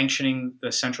 Sanctioning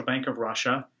the Central Bank of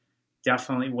Russia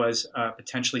definitely was a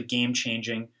potentially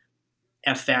game-changing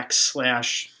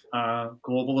FX /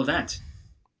 global event.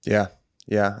 Yeah.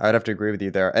 Yeah, I'd have to agree with you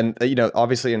there. And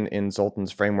obviously in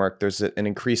Zoltan's framework, there's an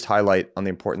increased highlight on the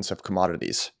importance of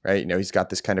commodities, right? He's got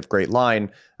this kind of great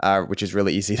line, which is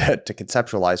really easy to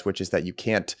conceptualize, which is that you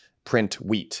can't print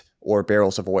wheat or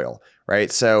barrels of oil,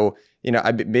 right? So,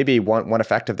 maybe one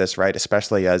effect of this, right,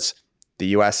 especially as the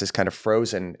U.S. has kind of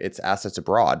frozen its assets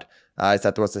abroad, is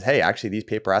that the one says, hey, actually, these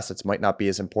paper assets might not be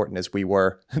as important as we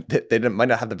were. Might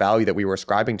not have the value that we were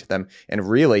ascribing to them. And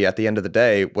really, at the end of the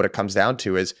day, what it comes down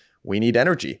to is we need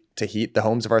energy to heat the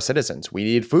homes of our citizens. We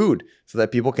need food so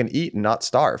that people can eat and not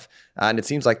starve. And it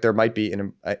seems like there might be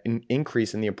an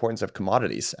increase in the importance of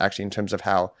commodities, actually, in terms of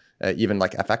how even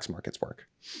like FX markets work.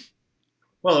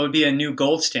 Well, it would be a new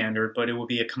gold standard, but it would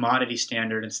be a commodity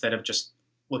standard instead of just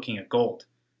looking at gold.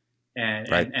 And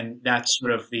Right. and that's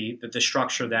sort of the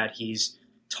structure that he's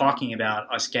talking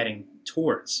about us getting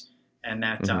towards, and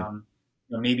that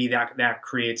Mm-hmm. maybe that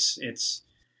creates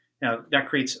that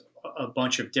creates a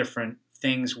bunch of different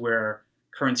things where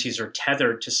currencies are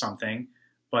tethered to something,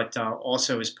 but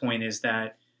also his point is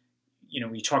that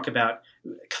we talk about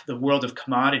the world of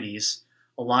commodities.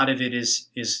 A lot of it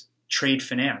is trade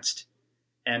financed,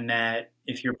 and that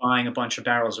if you're buying a bunch of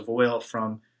barrels of oil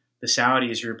from the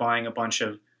Saudis, you're buying a bunch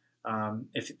of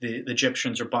if the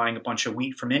Egyptians are buying a bunch of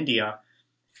wheat from India,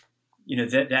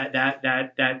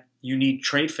 that you need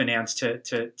trade finance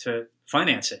to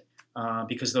finance it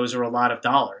because those are a lot of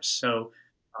dollars. So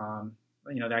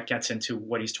that gets into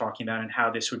what he's talking about and how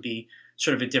this would be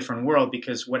sort of a different world,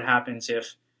 because what happens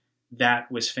if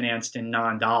that was financed in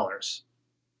non-dollars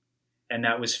and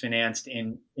that was financed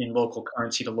in local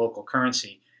currency to local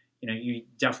currency? You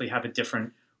definitely have a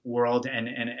different world and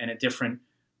a different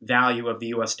value of the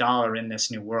US dollar in this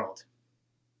new world.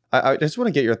 I just want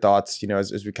to get your thoughts,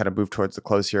 as we kind of move towards the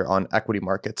close here on equity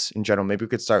markets in general. Maybe we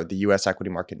could start with the U.S.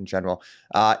 equity market in general.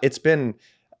 It's been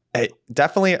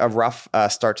definitely a rough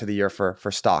start to the year for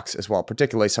stocks as well,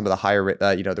 particularly some of the higher,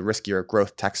 the riskier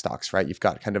growth tech stocks, right? You've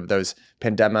got kind of those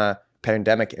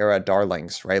pandemic era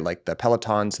darlings, right? Like the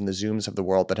Pelotons and the Zooms of the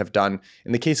world that have done,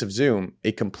 in the case of Zoom,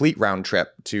 a complete round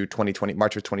trip to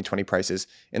March of 2020 prices.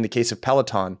 In the case of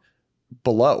Peloton,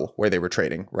 below where they were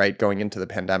trading, right? Going into the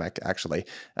pandemic, actually.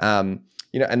 And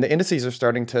the indices are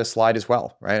starting to slide as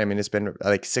well, right? I mean, it's been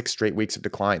like 6 straight weeks of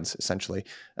declines, essentially.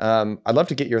 I'd love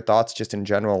to get your thoughts just in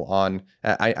general on,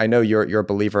 I know you're a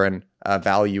believer in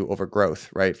value over growth,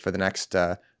 right? For the next,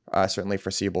 certainly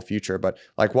foreseeable future, but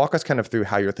like walk us kind of through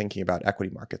how you're thinking about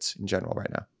equity markets in general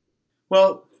right now.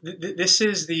 Well, this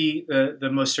is the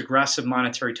most aggressive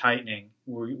monetary tightening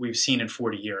we've seen in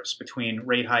 40 years between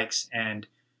rate hikes and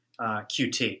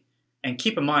QT. And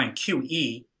keep in mind,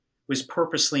 QE was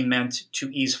purposely meant to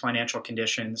ease financial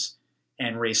conditions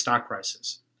and raise stock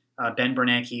prices. Ben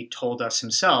Bernanke told us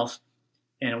himself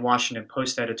in a Washington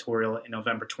Post editorial in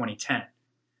November 2010.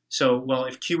 So, well,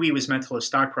 if QE was meant to lower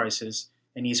stock prices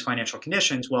and ease financial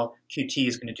conditions, well, QT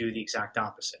is going to do the exact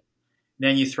opposite.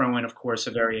 Then you throw in, of course,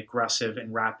 a very aggressive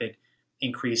and rapid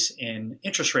increase in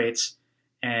interest rates,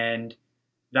 and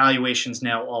valuations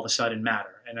now all of a sudden matter.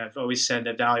 And I've always said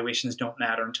that valuations don't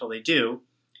matter until they do.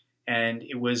 And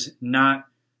it was not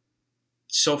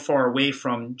so far away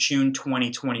from June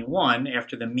 2021,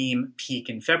 after the meme peak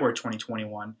in February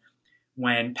 2021,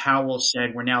 when Powell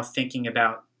said we're now thinking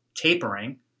about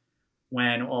tapering,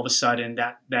 when all of a sudden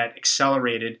that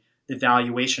accelerated the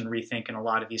valuation rethink in a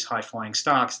lot of these high-flying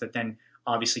stocks that then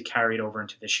obviously carried over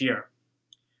into this year.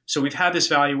 So we've had this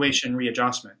valuation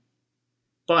readjustment,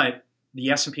 but the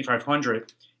S&P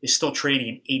 500 is still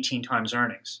trading at 18 times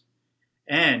earnings.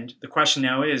 And the question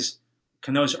now is,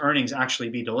 can those earnings actually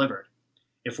be delivered?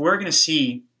 If we're going to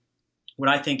see what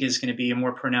I think is going to be a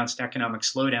more pronounced economic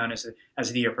slowdown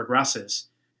as the year progresses,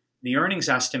 the earnings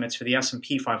estimates for the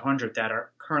S&P 500 that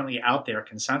are currently out there,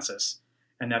 consensus,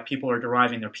 and that people are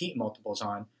deriving their PE multiples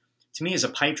on, to me is a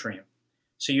pipe dream.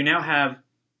 So you now have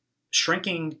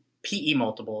shrinking PE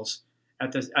multiples.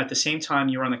 At the same time,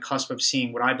 you're on the cusp of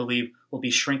seeing what I believe will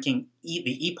be shrinking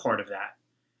the E part of that.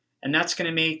 And that's going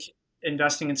to make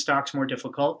investing in stocks more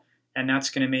difficult, and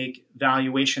that's going to make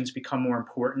valuations become more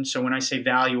important. So when I say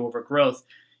value over growth,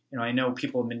 I know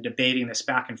people have been debating this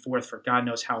back and forth for God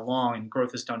knows how long, and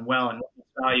growth has done well, and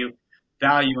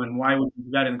value, and why would we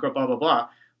do that in growth, blah, blah, blah.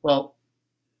 Well,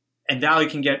 and value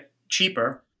can get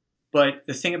cheaper, but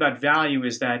the thing about value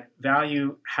is that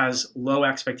value has low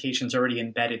expectations already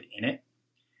embedded in it.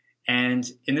 And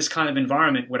in this kind of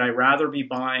environment, would I rather be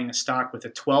buying a stock with a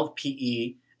 12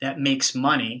 PE that makes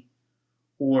money,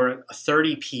 or a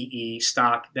 30 PE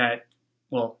stock that,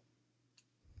 well,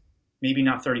 maybe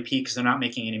not 30 PE because they're not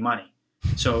making any money.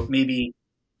 So maybe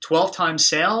 12 times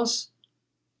sales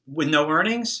with no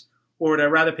earnings, or would I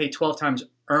rather pay 12 times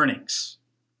earnings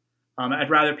I'd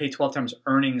rather pay 12 times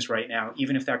earnings right now,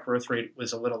 even if that growth rate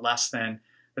was a little less than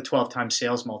the 12 times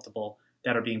sales multiple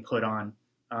that are being put on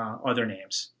other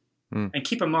names. Mm. And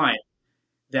keep in mind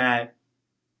that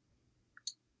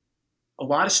a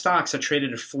lot of stocks are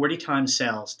traded at 40 times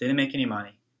sales. They didn't make any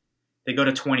money. They go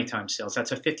to 20 times sales.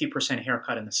 That's a 50%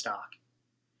 haircut in the stock.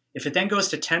 If it then goes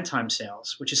to 10 times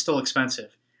sales, which is still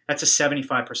expensive, that's a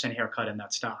 75% haircut in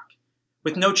that stock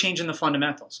with no change in the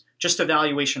fundamentals, just a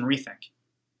valuation rethink.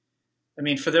 I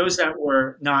mean, for those that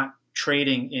were not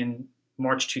trading in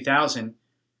March 2000,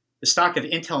 the stock of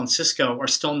Intel and Cisco are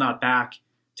still not back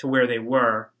to where they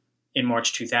were in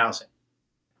March 2000.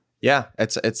 Yeah,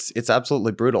 it's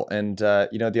absolutely brutal. And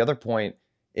the other point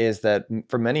is that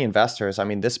for many investors, I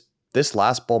mean, this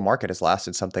last bull market has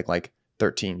lasted something like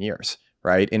 13 years,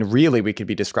 right? And really, we could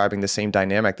be describing the same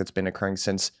dynamic that's been occurring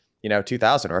since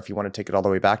 2000, or if you want to take it all the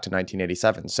way back to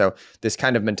 1987. So this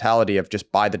kind of mentality of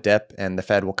just buy the dip and the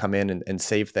Fed will come in and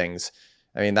save things.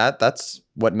 I mean, that's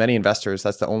what many investors,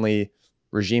 that's the only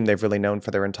regime they've really known for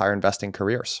their entire investing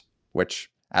careers, which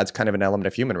adds kind of an element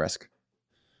of human risk.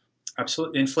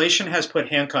 Absolutely. Inflation has put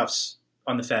handcuffs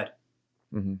on the Fed.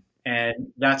 Mm-hmm.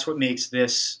 And that's what makes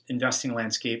this investing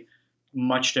landscape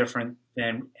much different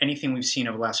than anything we've seen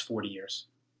over the last 40 years.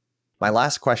 My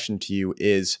last question to you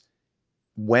is,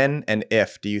 when and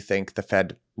if do you think the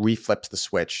Fed reflips the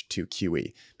switch to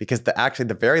QE? Because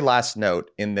the very last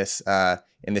note in this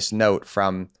note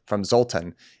from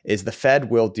Zoltan is the Fed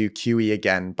will do QE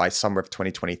again by summer of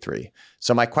 2023.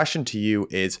 So my question to you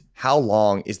is, how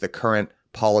long is the current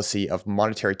policy of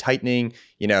monetary tightening,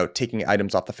 taking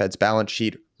items off the Fed's balance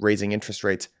sheet, raising interest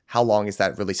rates, how long is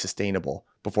that really sustainable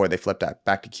before they flip that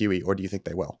back to QE, or do you think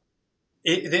they will?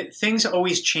 Things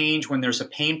always change when there's a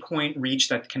pain point reached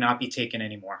that cannot be taken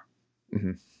anymore.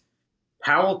 Mm-hmm.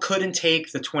 Powell couldn't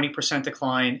take the 20%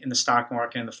 decline in the stock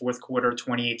market in the fourth quarter of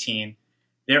 2018.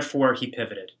 Therefore, he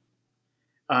pivoted.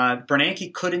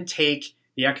 Bernanke couldn't take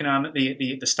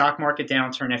the stock market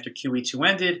downturn after QE2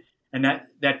 ended, and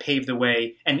that paved the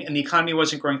way. And the economy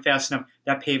wasn't growing fast enough.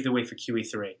 That paved the way for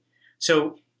QE3.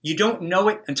 So you don't know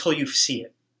it until you see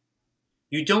it.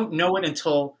 You don't know it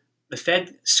until the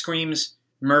Fed screams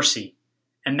mercy,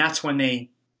 and that's when they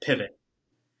pivot.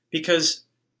 Because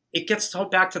it gets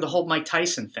back to the whole Mike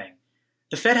Tyson thing.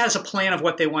 The Fed has a plan of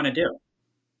what they want to do.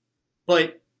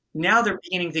 But now they're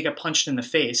beginning to get punched in the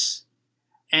face.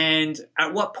 And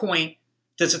at what point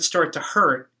does it start to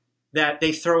hurt that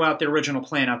they throw out the original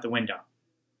plan out the window?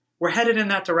 We're headed in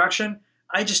that direction.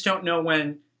 I just don't know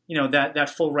when that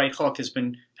full right hook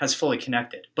has fully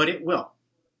connected, but it will.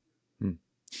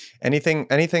 Anything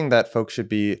that folks should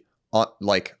be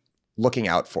looking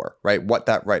out for, right? What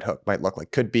that right hook might look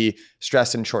like could be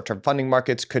stress in short-term funding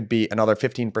markets, could be another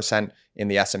 15% in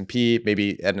the S&P,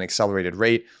 maybe at an accelerated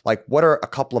rate. Like, what are a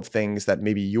couple of things that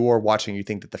maybe you're watching, you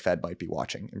think that the Fed might be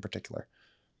watching in particular?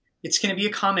 It's going to be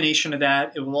a combination of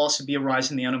that. It will also be a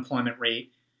rise in the unemployment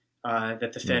rate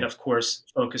that the Fed, of course,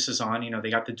 focuses on. They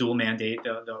got the dual mandate,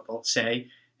 they'll say,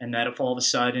 and that if all of a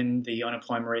sudden the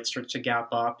unemployment rate starts to gap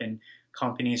up and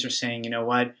companies are saying, you know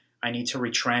what, I need to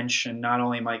retrench, and not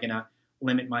only am I going to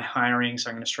limit my hirings,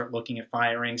 I'm going to start looking at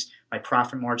firings. My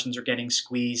profit margins are getting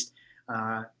squeezed.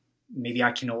 Maybe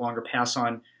I can no longer pass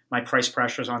on my price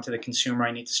pressures onto the consumer.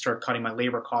 I need to start cutting my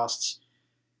labor costs.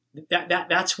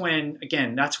 That's when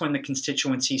the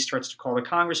constituency starts to call the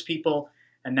Congress people,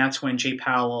 and that's when Jay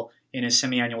Powell, in his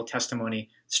semi-annual testimony,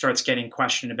 starts getting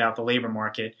questioned about the labor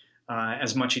market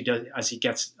as much as he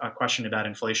gets questioned about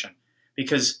inflation.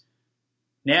 Because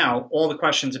now all the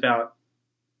questions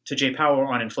to Jay Powell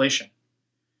are on inflation.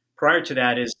 Prior to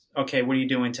that is, okay, what are you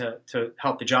doing to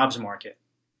help the jobs market?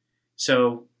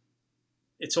 So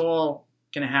it's all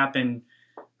going to happen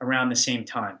around the same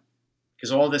time,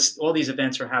 because all these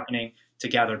events are happening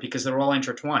together because they're all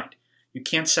intertwined. You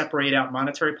can't separate out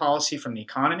monetary policy from the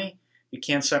economy. You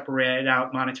can't separate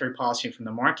out monetary policy from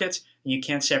the markets, and you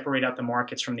can't separate out the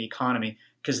markets from the economy,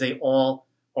 because they all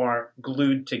are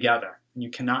glued together, and you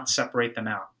cannot separate them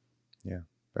out. Yeah,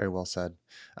 very well said.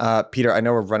 Peter, I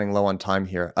know we're running low on time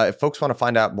here. If folks want to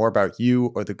find out more about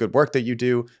you or the good work that you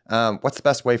do, what's the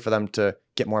best way for them to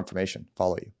get more information,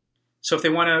 follow you? So if they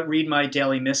want to read my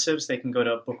daily missives, they can go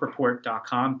to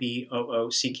bookreport.com,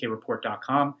 BOOCK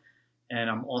report.com. And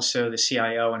I'm also the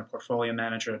CIO and a portfolio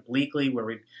manager at Bleakley, where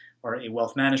we are a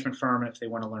wealth management firm. And if they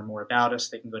want to learn more about us,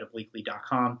 they can go to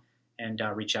bleakley.com and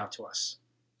reach out to us.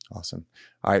 Awesome.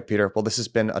 All right, Peter. Well, this has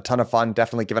been a ton of fun.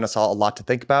 Definitely given us all a lot to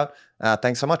think about.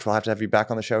 Thanks so much. We'll have to have you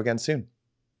back on the show again soon.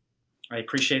 I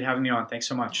appreciate having me on. Thanks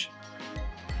so much.